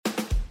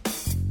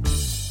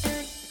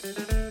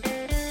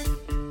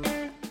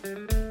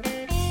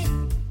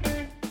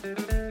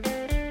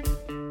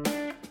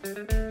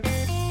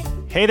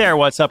Hey there,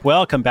 what's up?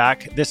 Welcome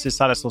back. This is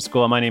Side Hustle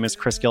School. My name is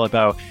Chris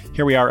Guillebeau.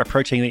 Here we are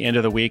approaching the end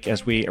of the week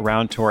as we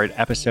round toward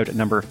episode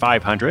number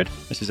 500.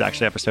 This is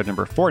actually episode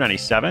number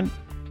 497.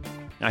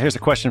 Now, here's a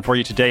question for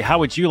you today. How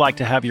would you like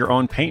to have your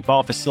own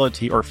paintball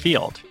facility or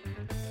field?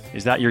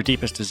 Is that your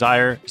deepest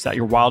desire? Is that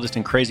your wildest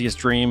and craziest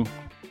dream?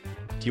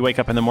 Do you wake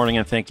up in the morning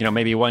and think,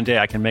 maybe one day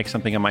I can make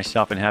something of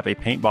myself and have a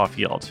paintball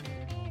field?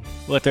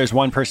 Well, if there's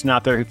one person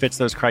out there who fits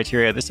those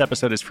criteria, this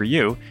episode is for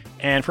you.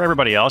 And for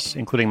everybody else,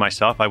 including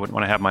myself, I wouldn't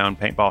want to have my own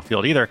paintball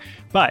field either.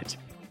 But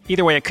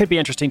either way, it could be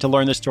interesting to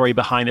learn the story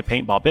behind the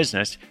paintball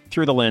business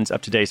through the lens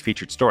of today's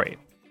featured story.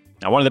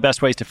 Now, one of the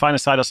best ways to find a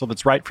side hustle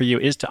that's right for you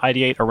is to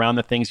ideate around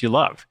the things you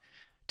love.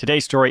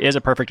 Today's story is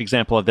a perfect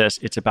example of this.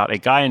 It's about a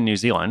guy in New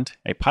Zealand,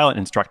 a pilot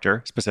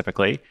instructor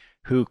specifically,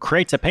 who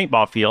creates a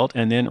paintball field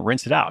and then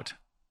rents it out.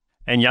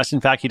 And yes,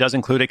 in fact, he does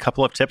include a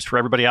couple of tips for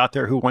everybody out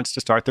there who wants to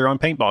start their own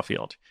paintball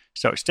field.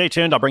 So stay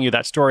tuned. I'll bring you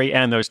that story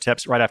and those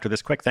tips right after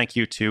this quick thank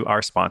you to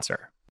our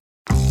sponsor.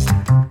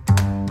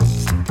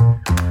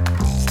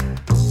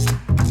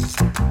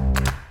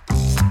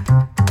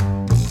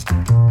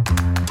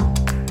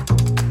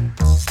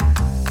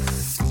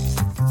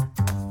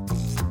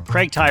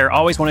 Craig Tyre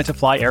always wanted to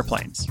fly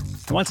airplanes.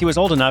 And once he was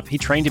old enough, he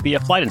trained to be a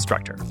flight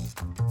instructor.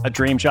 A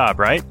dream job,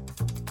 right?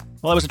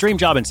 Well, it was a dream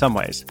job in some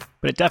ways,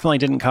 but it definitely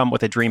didn't come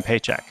with a dream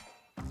paycheck.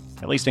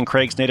 At least in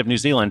Craig's native New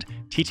Zealand,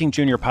 teaching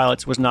junior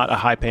pilots was not a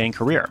high-paying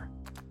career.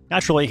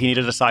 Naturally, he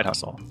needed a side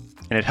hustle,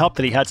 and it helped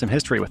that he had some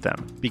history with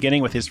them,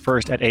 beginning with his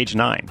first at age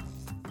 9.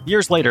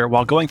 Years later,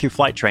 while going through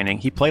flight training,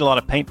 he played a lot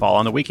of paintball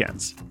on the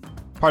weekends.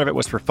 Part of it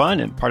was for fun,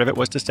 and part of it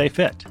was to stay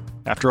fit.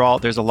 After all,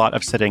 there's a lot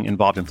of sitting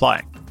involved in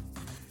flying.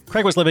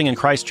 Craig was living in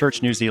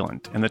Christchurch, New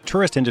Zealand, and the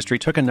tourist industry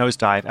took a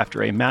nosedive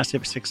after a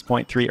massive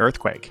 6.3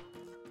 earthquake.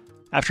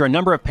 After a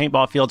number of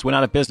paintball fields went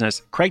out of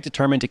business, Craig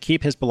determined to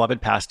keep his beloved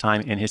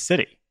pastime in his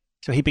city.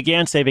 So he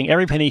began saving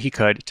every penny he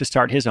could to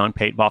start his own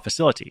paintball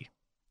facility.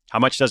 How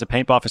much does a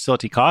paintball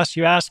facility cost,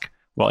 you ask?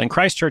 Well, in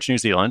Christchurch, New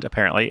Zealand,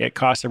 apparently, it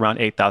costs around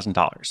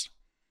 $8,000.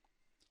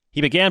 He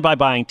began by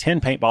buying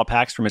 10 paintball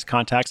packs from his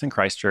contacts in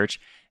Christchurch,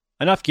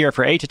 enough gear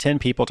for 8 to 10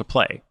 people to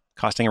play,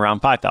 costing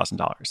around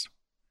 $5,000.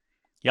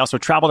 He also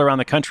traveled around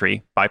the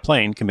country, by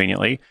plane,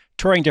 conveniently,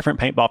 touring different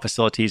paintball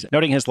facilities,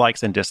 noting his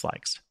likes and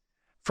dislikes.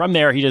 From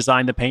there, he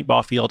designed the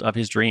paintball field of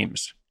his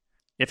dreams.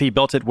 If he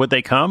built it, would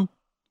they come?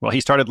 Well,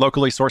 he started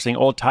locally sourcing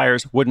old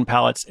tires, wooden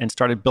pallets, and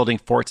started building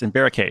forts and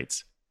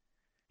barricades.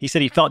 He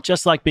said he felt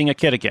just like being a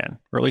kid again,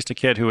 or at least a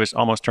kid who was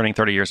almost turning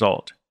 30 years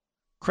old.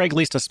 Craig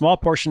leased a small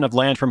portion of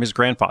land from his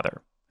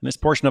grandfather, and this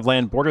portion of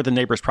land bordered the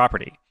neighbor's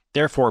property.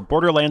 Therefore,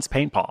 Borderlands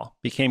Paintball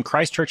became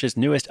Christchurch's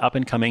newest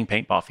up-and-coming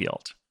paintball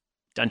field.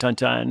 Dun dun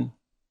dun.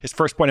 His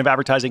first point of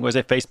advertising was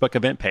a Facebook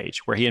event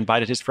page where he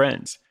invited his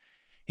friends.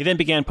 He then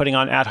began putting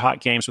on ad hoc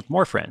games with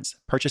more friends,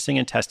 purchasing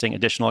and testing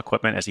additional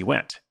equipment as he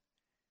went.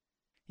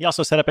 He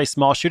also set up a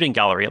small shooting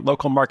gallery at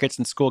local markets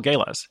and school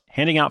galas,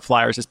 handing out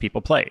flyers as people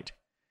played.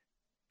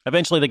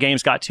 Eventually, the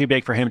games got too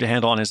big for him to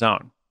handle on his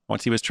own.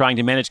 Once he was trying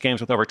to manage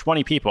games with over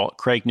 20 people,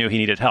 Craig knew he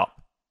needed help.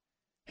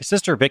 His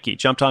sister Vicky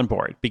jumped on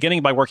board,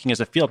 beginning by working as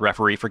a field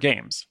referee for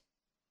games.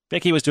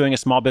 Vicky was doing a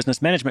small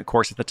business management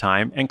course at the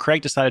time, and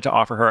Craig decided to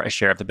offer her a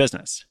share of the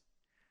business.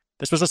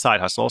 This was a side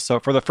hustle, so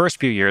for the first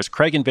few years,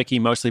 Craig and Vicky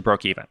mostly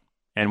broke even.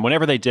 And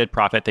whenever they did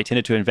profit, they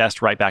tended to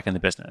invest right back in the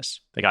business.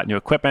 They got new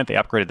equipment, they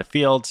upgraded the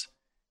fields,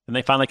 and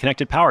they finally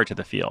connected power to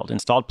the field,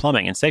 installed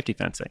plumbing and safety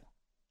fencing.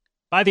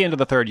 By the end of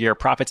the third year,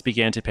 profits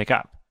began to pick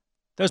up.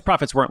 Those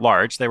profits weren't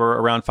large. They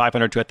were around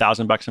 $500 to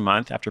 $1,000 a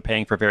month after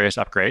paying for various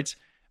upgrades.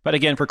 But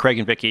again, for Craig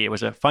and Vicky, it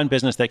was a fun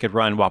business they could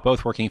run while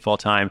both working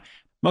full-time,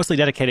 mostly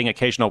dedicating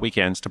occasional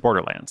weekends to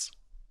Borderlands.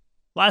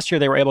 Last year,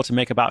 they were able to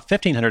make about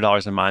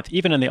 $1,500 a month,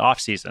 even in the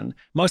off-season,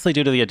 mostly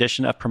due to the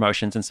addition of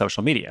promotions and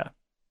social media.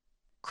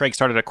 Craig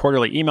started a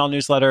quarterly email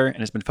newsletter and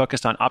has been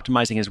focused on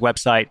optimizing his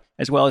website,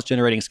 as well as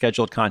generating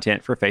scheduled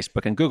content for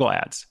Facebook and Google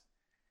ads.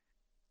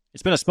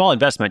 It's been a small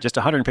investment, just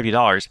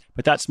 $150,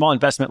 but that small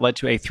investment led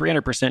to a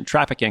 300%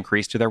 traffic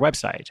increase to their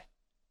website.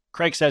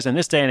 Craig says in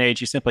this day and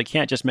age, you simply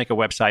can't just make a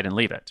website and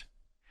leave it.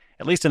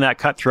 At least in that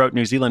cutthroat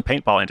New Zealand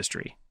paintball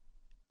industry.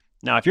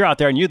 Now, if you're out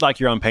there and you'd like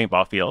your own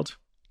paintball field,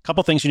 a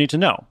couple things you need to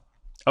know.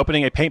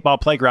 Opening a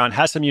paintball playground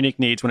has some unique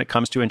needs when it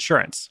comes to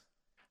insurance.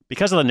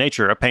 Because of the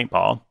nature of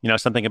paintball,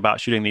 something about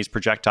shooting these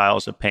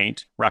projectiles of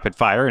paint, rapid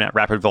fire and at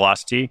rapid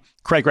velocity,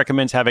 Craig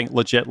recommends having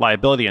legit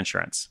liability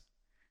insurance.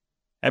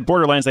 At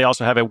Borderlands, they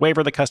also have a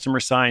waiver the customer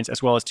signs,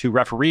 as well as 2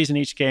 referees in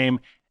each game,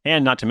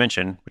 and not to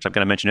mention, which I'm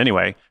going to mention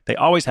anyway, they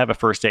always have a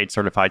first aid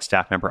certified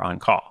staff member on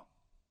call.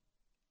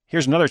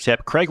 Here's another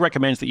tip. Craig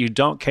recommends that you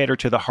don't cater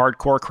to the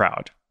hardcore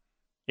crowd.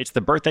 It's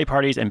the birthday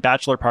parties and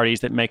bachelor parties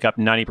that make up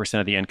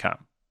 90% of the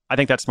income. I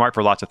think that's smart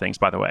for lots of things,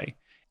 by the way.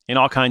 In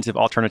all kinds of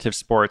alternative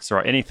sports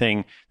or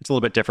anything that's a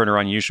little bit different or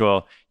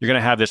unusual, you're going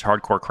to have this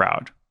hardcore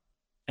crowd.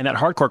 And that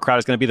hardcore crowd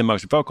is going to be the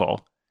most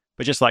vocal.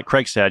 But just like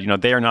Craig said,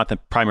 they are not the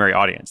primary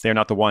audience. They are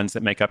not the ones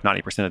that make up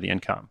 90% of the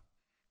income.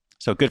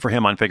 So good for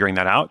him on figuring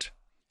that out.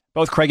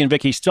 Both Craig and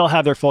Vicky still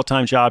have their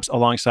full-time jobs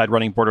alongside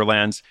running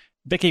Borderlands.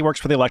 Vicky works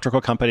for the electrical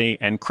company,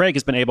 and Craig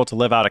has been able to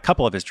live out a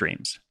couple of his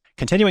dreams,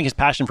 continuing his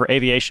passion for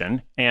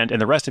aviation and, in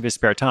the rest of his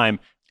spare time,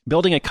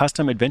 building a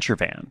custom adventure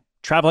van,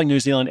 traveling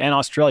New Zealand and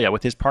Australia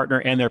with his partner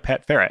and their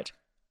pet ferret,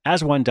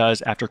 as one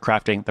does after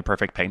crafting the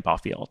perfect paintball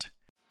field.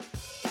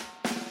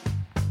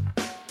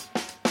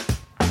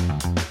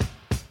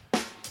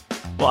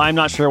 Well, I'm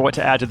not sure what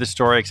to add to the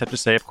story except to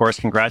say, of course,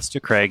 congrats to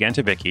Craig and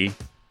to Vicky.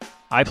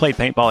 I played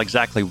paintball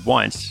exactly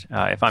once,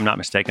 if I'm not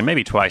mistaken,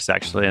 maybe twice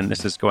actually, and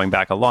this is going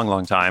back a long,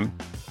 long time.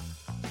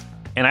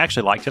 And I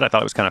actually liked it. I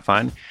thought it was kind of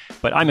fun.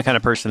 But I'm the kind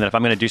of person that if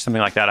I'm going to do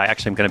something like that, I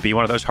actually am going to be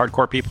one of those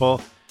hardcore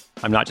people.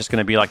 I'm not just going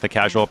to be like the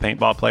casual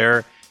paintball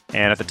player.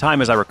 And at the time,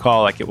 as I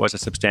recall, like it was a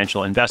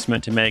substantial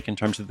investment to make in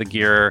terms of the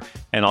gear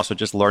and also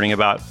just learning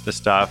about the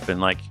stuff. And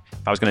like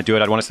if I was going to do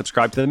it, I'd want to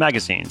subscribe to the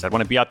magazines. I'd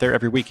want to be out there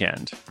every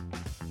weekend.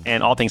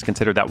 And all things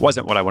considered, that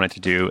wasn't what I wanted to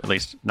do, at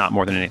least not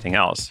more than anything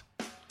else.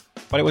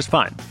 But it was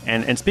fun.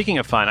 And speaking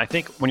of fun, I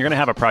think when you're going to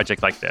have a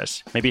project like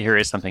this, maybe here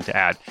is something to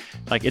add.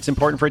 Like it's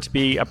important for it to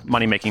be a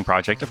money-making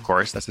project, of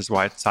course. This is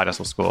why it's Side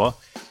Hustle School.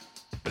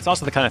 But it's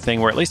also the kind of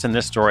thing where, at least in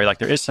this story, like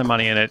there is some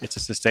money in it. It's a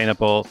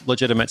sustainable,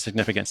 legitimate,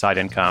 significant side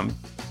income.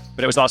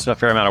 But it was also a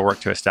fair amount of work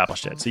to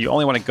establish it. So you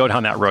only want to go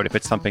down that road if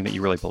it's something that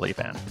you really believe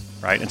in,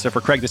 right? And so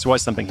for Craig, this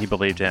was something he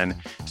believed in.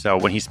 So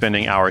when he's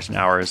spending hours and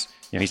hours,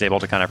 he's able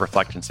to kind of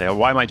reflect and say, oh,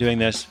 why am I doing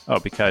this? Oh,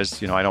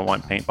 because, I don't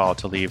want paintball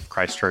to leave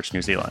Christchurch,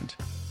 New Zealand.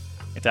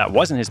 If that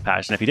wasn't his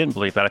passion, if he didn't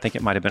believe that, I think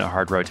it might have been a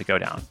hard road to go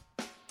down.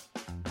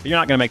 But you're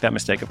not going to make that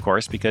mistake, of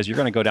course, because you're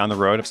going to go down the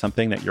road of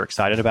something that you're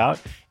excited about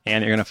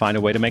and you're going to find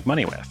a way to make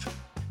money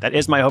with. That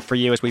is my hope for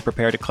you as we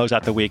prepare to close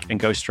out the week and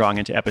go strong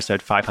into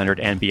episode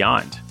 500 and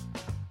beyond.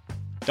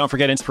 Don't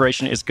forget,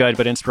 inspiration is good,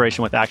 but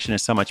inspiration with action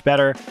is so much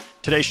better.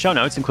 Today's show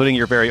notes, including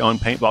your very own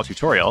paintball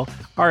tutorial,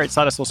 are at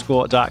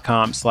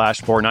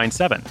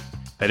sidehustleschool.com/497.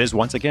 That is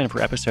once again for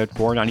episode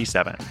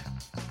 497.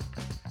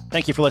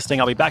 Thank you for listening.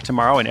 I'll be back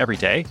tomorrow and every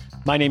day.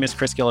 My name is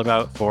Chris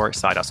Guillebeau for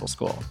Side Hustle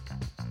School.